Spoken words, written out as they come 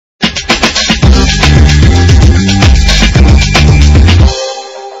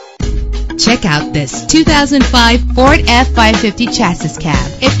Check out this 2005 Ford F-550 chassis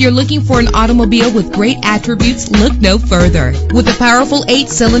cab. If you're looking for an automobile with great attributes, look no further. With a powerful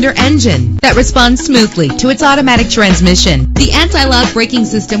 8-cylinder engine that responds smoothly to its automatic transmission, the anti-lock braking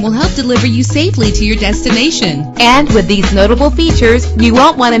system will help deliver you safely to your destination. And with these notable features, you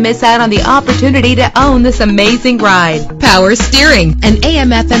won't want to miss out on the opportunity to own this amazing ride. Power steering, an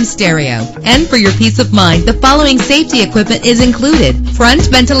AM/FM stereo. And for your peace of mind, the following safety equipment is included: front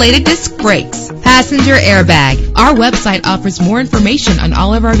ventilated disc brakes, passenger airbag. Our website offers more information on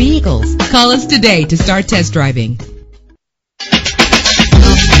all of our vehicles. Call us today to start test driving.